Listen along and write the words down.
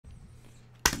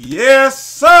Yes,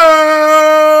 sir!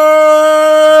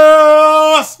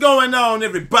 What's going on,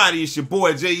 everybody? It's your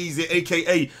boy, J-Easy,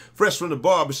 a.k.a. Fresh from the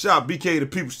Barbershop, BK the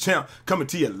People's Champ, coming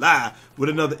to you live with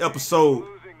another episode.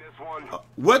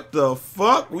 What the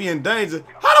fuck? We in danger.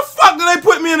 How the fuck did they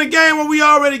put me in a game when we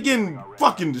already getting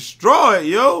fucking destroyed,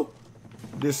 yo?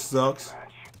 This sucks.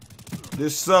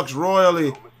 This sucks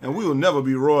royally, and we will never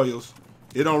be royals.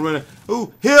 It don't really...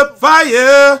 Ooh, hip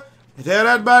fire! Tell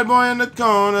that bad boy in the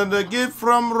corner to get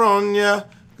from Ronya,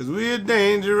 cause we're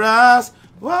dangerous.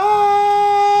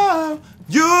 Wow,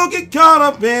 you get caught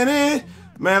up in it.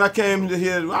 Man, I came to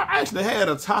here. I actually had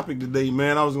a topic today,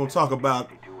 man. I was gonna talk about,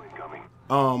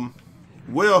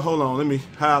 well, hold on, let me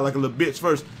hide like a little bitch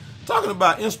first. Talking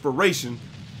about inspiration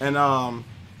and how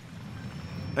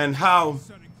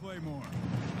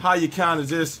you kind of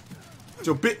just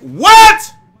your bit.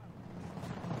 What?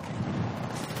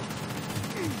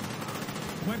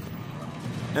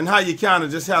 And how you kind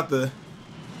of just have to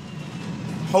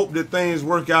hope that things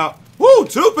work out. Woo,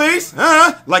 two-piece,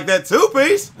 like that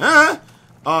two-piece, how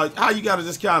you gotta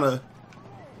just kind of,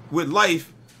 with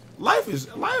life is,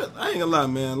 I ain't gonna lie,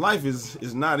 man, life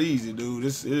is not easy, dude.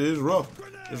 It is rough.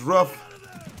 It's rough.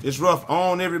 It's rough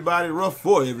on everybody, rough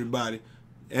for everybody.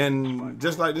 And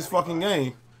just like this fucking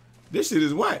game, this shit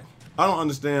is whack. I don't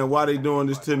understand why they doing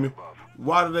this to me.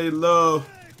 Why do they love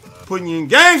putting you in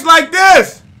games like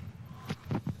this?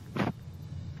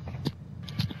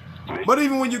 But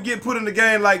even when you get put in a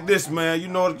game like this, man, you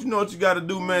know what you gotta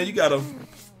do, man. You gotta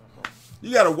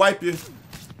wipe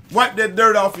that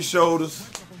dirt off your shoulders.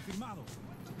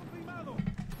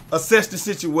 Assess the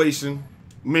situation,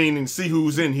 meaning see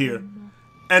who's in here,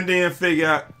 and then figure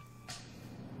out,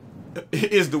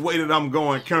 is the way that I'm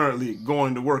going currently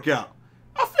going to work out?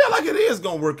 I feel like it is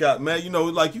gonna work out, man. You know,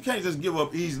 like you can't just give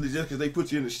up easily just because they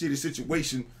put you in a shitty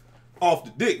situation off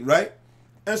the dick, right?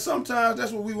 And sometimes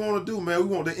that's what we want to do, man.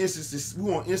 We want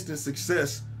instant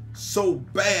success so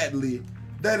badly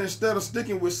that instead of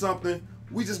sticking with something,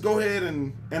 we just go ahead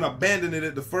and abandon it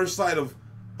at the first sight of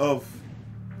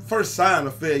first sign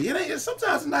of failure.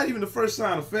 Sometimes it's not even the first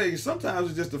sign of failure. Sometimes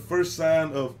it's just the first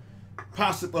sign of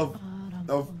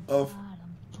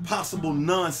possible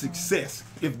non-success,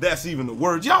 if that's even the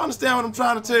word. Y'all understand what I'm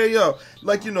trying to tell y'all?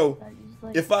 Like, you know,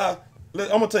 I'm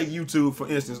gonna take YouTube for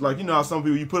instance. Like, you know how some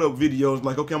people, you put up videos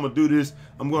like, okay, I'm gonna do this,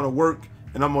 I'm gonna work,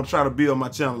 and I'm gonna try to build my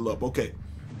channel up. Okay,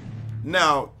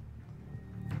 now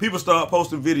people start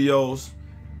posting videos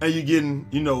and you're getting,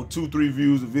 you know, 2-3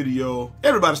 views a video.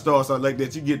 Everybody starts out like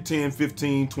that. You get 10,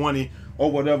 15, 20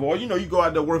 or whatever. Or, you know, you go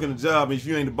out there working a job, and if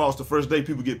you ain't the boss the first day,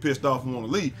 people get pissed off and want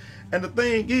to leave. And the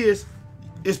thing is,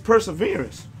 it's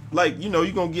perseverance. Like, you know,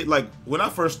 you're gonna get, like, when I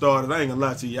first started, I ain't gonna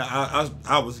lie to you,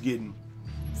 I was getting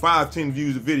 5-10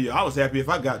 views a video. I was happy if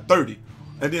I got 30.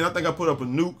 And then I think I put up a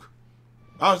nuke.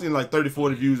 I was getting like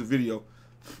 30-40 views a video.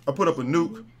 I put up a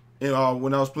nuke and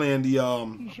when I was playing the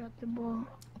You shot the ball.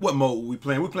 What mode were we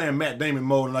playing? We're playing Matt Damon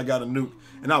mode, and I got a nuke,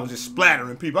 and I was just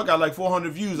splattering people. I got like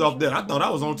 400 views off that. I thought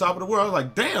I was on top of the world. I was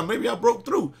like, damn, maybe I broke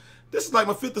through. This is like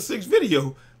my 5th or 6th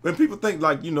video. When people think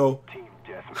like, you know,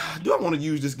 do I want to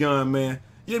use this gun, man?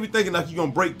 You be thinking like you're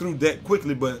gonna break through that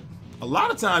quickly, but a lot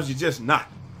of times you're just not.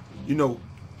 You know,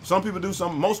 some people do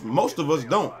some, most of us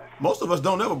don't. Most of us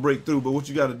don't ever break through, but what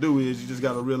you got to do is you just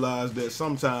got to realize that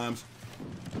sometimes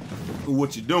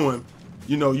what you're doing,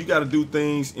 you know, you got to do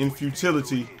things in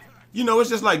futility. You know, it's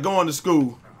just like going to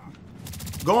school.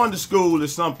 Going to school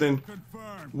is something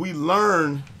we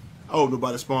learn. Oh,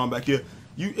 nobody spawned back here.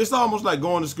 It's almost like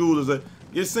going to school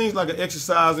it seems like an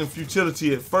exercise in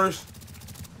futility at first,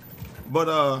 but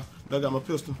I got my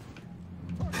pistol.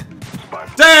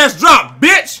 Dash drop,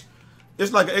 bitch!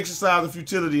 It's like an exercise in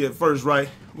futility at first, right?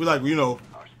 We're like, you know,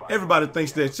 everybody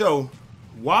thinks that, yo,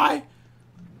 why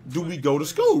do we go to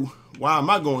school? Why am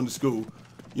I going to school?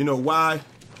 You know, why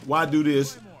do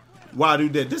this? Why do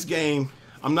that? This game,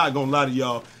 I'm not gonna lie to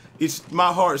y'all,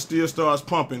 my heart still starts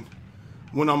pumping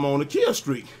when I'm on a kill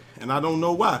streak, and I don't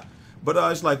know why. But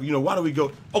it's like, you know, why do we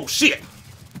go? Oh shit!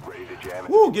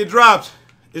 Woo, get dropped.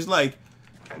 It's like,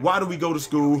 why do we go to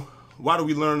school? Why do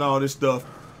we learn all this stuff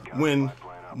when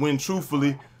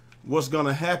truthfully, what's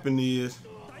gonna happen is,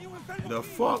 the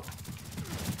fuck?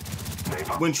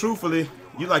 When truthfully,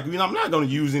 you're like, you know, I'm not gonna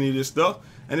use any of this stuff,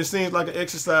 and it seems like an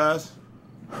exercise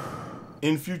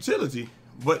in futility.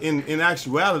 But in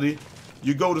actuality,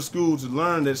 you go to school to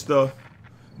learn that stuff,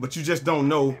 but you just don't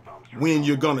know when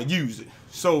you're gonna use it.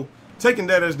 So, taking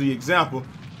that as the example,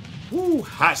 woo,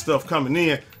 hot stuff coming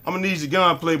in. I'm gonna need your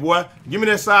gunplay, boy. Give me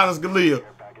that silence, Galil.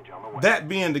 That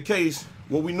being the case,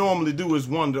 what we normally do is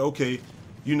wonder, okay,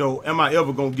 you know, am I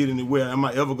ever going to get anywhere? Am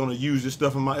I ever going to use this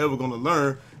stuff? Am I ever going to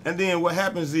learn? And then what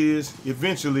happens is,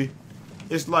 eventually,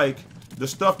 it's like the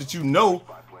stuff that you know,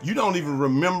 you don't even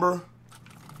remember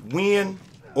when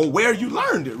or where you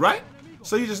learned it, right?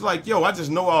 So you're just like, yo, I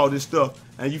just know all this stuff.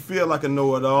 And you feel like a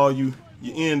know-it-all. You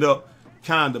end up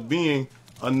kind of being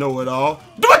a know-it-all.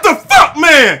 What the fuck,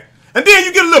 man? And then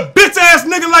you get a little bitch-ass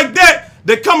nigga like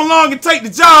that come along and take the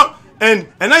job and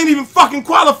ain't even fucking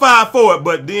qualified for it.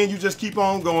 But then you just keep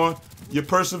on going. You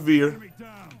persevere.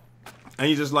 And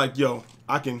you're just like, yo,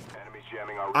 I can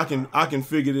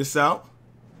figure this out.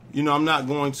 You know, I'm not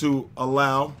going to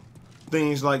allow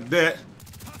things like that.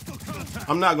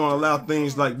 I'm not going to allow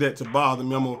things like that to bother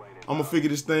me. I'm gonna figure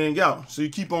this thing out. So you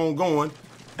keep on going,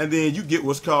 and then you get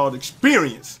what's called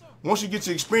experience. Once you get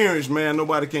your experience, man,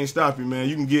 nobody can stop you, man.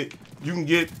 You can get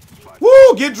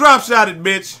drop shotted,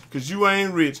 bitch, cause you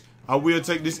ain't rich. I will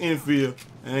take this infield.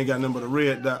 I ain't got nothing but a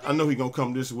red dot. I know he gonna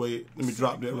come this way. Let me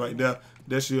drop that right there.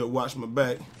 That should watch my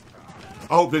back.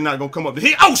 I hope they're not gonna come up to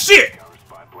here. Oh shit!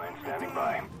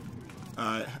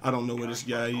 Alright, I don't know where this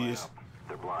guy is.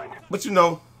 But you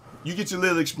know, you get your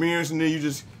little experience and then you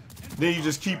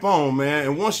just keep on, man.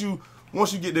 And once you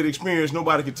get that experience,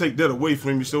 nobody can take that away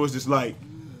from you. So it's just like,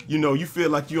 you know, you feel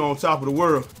like you're on top of the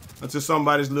world until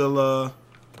somebody's little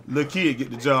kid get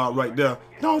the job right there.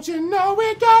 Don't you know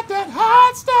we got that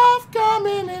hot stuff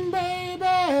coming in,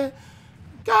 baby?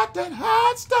 Got that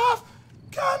hot stuff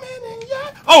coming in,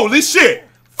 yeah. Holy shit!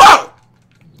 Fuck!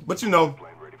 But you know,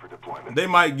 they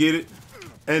might get it,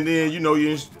 and then you know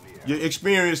your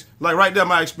experience, like right there,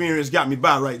 my experience got me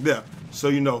by right there. So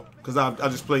you know, cause I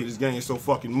just played this game so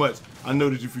fucking much. I know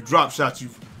that if you drop shots, you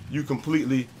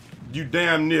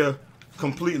damn near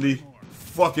completely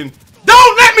fucking.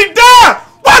 Don't let me die!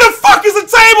 Why the fuck is a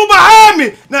table behind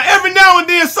me? Now every now and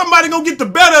then somebody gonna get the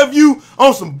better of you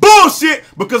on some bullshit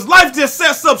because life just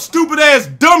sets up stupid ass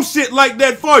dumb shit like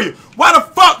that for you. Why the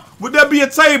fuck would there be a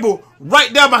table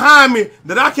right there behind me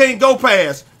that I can't go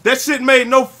past? That shit made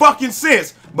no fucking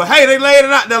sense. But hey, they laid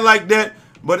it out there like that.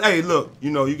 But hey, look, you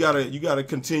know, you gotta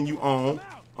continue on,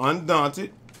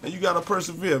 undaunted, and you gotta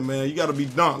persevere, man. You gotta be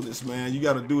dauntless, man. You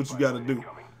gotta do what you gotta do.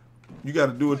 You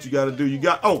gotta do what you gotta do.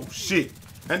 Oh shit.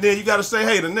 And then you gotta say,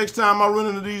 hey, the next time I run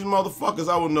into these motherfuckers,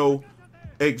 I will know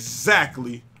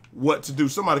exactly what to do.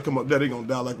 Somebody come up there, they gonna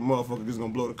die like a motherfucker, just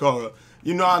gonna blow the car up.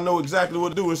 You know, I know exactly what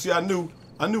to do. And see, I knew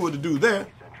what to do there.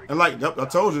 And like I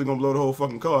told you, they're gonna blow the whole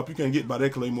fucking car up. You can't get by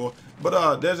that Claymore.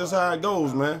 But that's just how it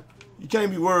goes, man. You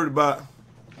can't be worried about.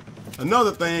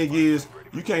 Another thing is,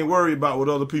 you can't worry about what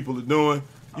other people are doing.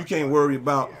 You can't worry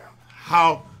about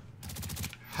how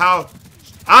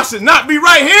I should not be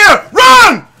right here.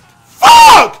 Run!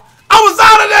 Fuck! I was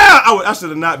out of there. I should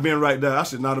have not been right there. I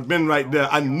should not have been right there.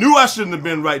 I knew I shouldn't have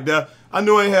been right there. I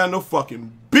knew I ain't had no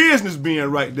fucking business being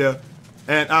right there.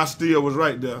 And I still was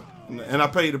right there. And I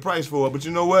paid the price for it. But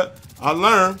you know what? I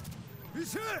learned.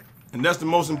 And that's the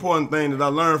most important thing that I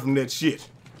learned from that shit.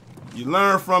 You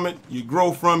learn from it, you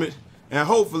grow from it, and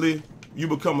hopefully you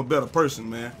become a better person,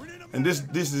 man. And this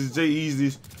is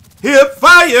J-Eazy's Hip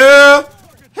Fire!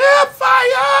 Hip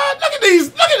Fire! Look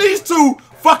at these two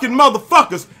fucking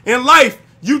motherfuckers. In life,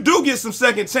 you do get some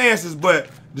second chances, but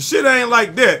the shit ain't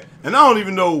like that. And I don't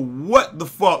even know what the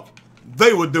fuck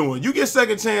they were doing. You get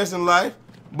second chance in life,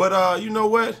 but you know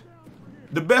what?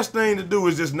 The best thing to do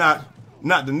is just not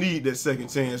to need that second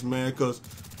chance, man, because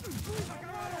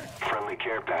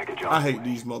I hate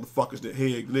these motherfuckers that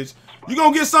head glitch. You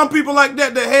gonna get some people like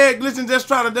that head glitch and just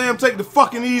try to damn take the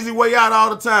fucking easy way out all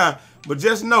the time. But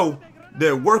just know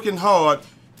that working hard,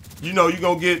 you know,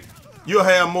 you'll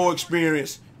have more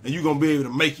experience and you're gonna be able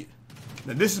to make it.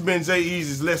 Now this has been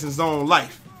J-Eazy's Lessons on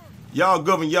Life. Y'all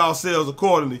govern y'allselves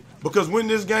accordingly. Because when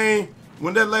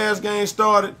that last game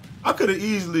started, I could have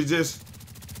easily just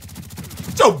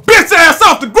get your bitch ass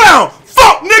off the ground!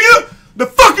 Fuck, nigga! The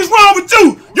fuck is wrong with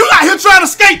you? You out here trying to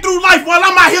skate through life while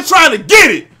I'm out here trying to get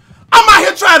it. I'm out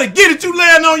here trying to get it. You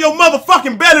laying on your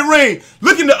motherfucking belly ring,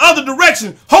 looking the other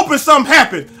direction, hoping something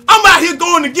happen. I'm out here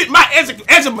going to get my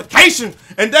education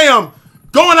and damn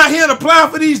going out here and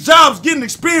applying for these jobs, getting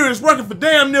experience, working for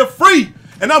damn near free.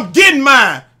 And I'm getting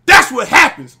mine. That's what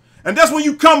happens. And that's when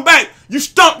you come back, you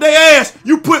stomp their ass,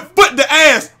 you put foot to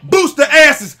ass, boost the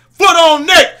asses, foot on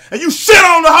neck, and you shit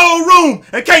on the whole room,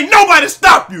 and can't nobody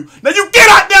stop you. Now you get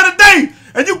out there today,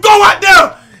 and you go out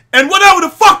there, and whatever the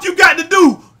fuck you got to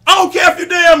do, I don't care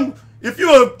if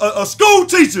you're a school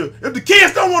teacher, if the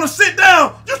kids don't want to sit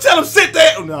down, you tell them sit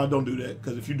there. Oh, no, don't do that,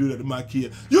 because if you do that to my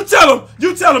kid, you tell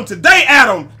them today,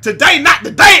 Adam, today, not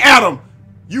today, Adam.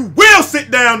 You will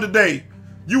sit down today.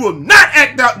 You will not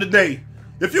act out today.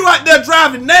 If you out there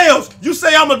driving nails, you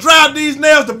say I'm going to drive these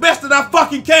nails the best that I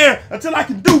fucking can until I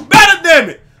can do better, damn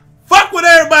it. Fuck what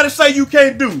everybody say you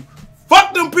can't do.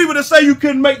 Fuck them people that say you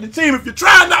couldn't make the team. If you're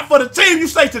trying not for the team, you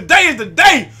say today is the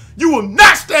day. You will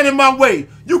not stand in my way.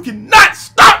 You cannot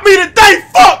stop me today,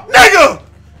 fuck nigga.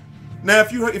 Now,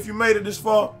 if you made it this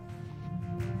far,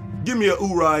 give me a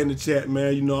hoorah in the chat,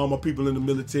 man. You know, all my people in the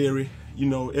military, you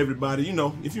know, everybody, you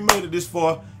know, if you made it this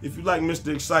far, if you like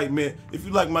Mr. Excitement, if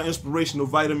you like my inspirational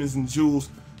vitamins and jewels,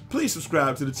 please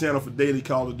subscribe to the channel for daily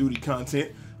Call of Duty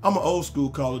content. I'm an old school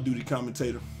Call of Duty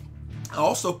commentator. I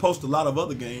also post a lot of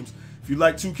other games. If you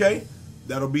like 2K,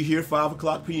 that'll be here 5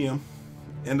 o'clock p.m.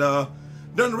 And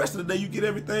during the rest of the day, you get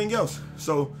everything else.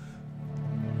 So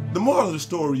the moral of the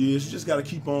story is you just got to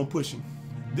keep on pushing.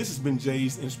 This has been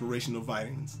Jay's Inspirational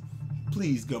Vitamins.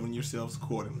 Please govern yourselves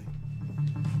accordingly.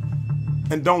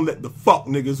 And don't let the fuck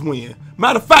niggas win.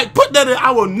 Matter of fact, put that in,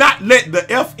 I will not let the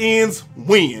FNs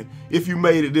win if you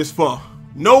made it this far.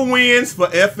 No wins for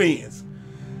FNs.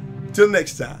 Till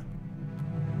next time.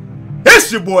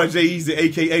 It's your boy Jay Easy,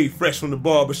 a.k.a. Fresh from the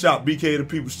Barbershop, BK the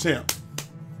People's Champ.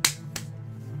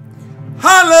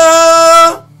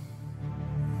 Holla!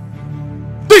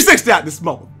 360 out this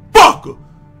motherfucker!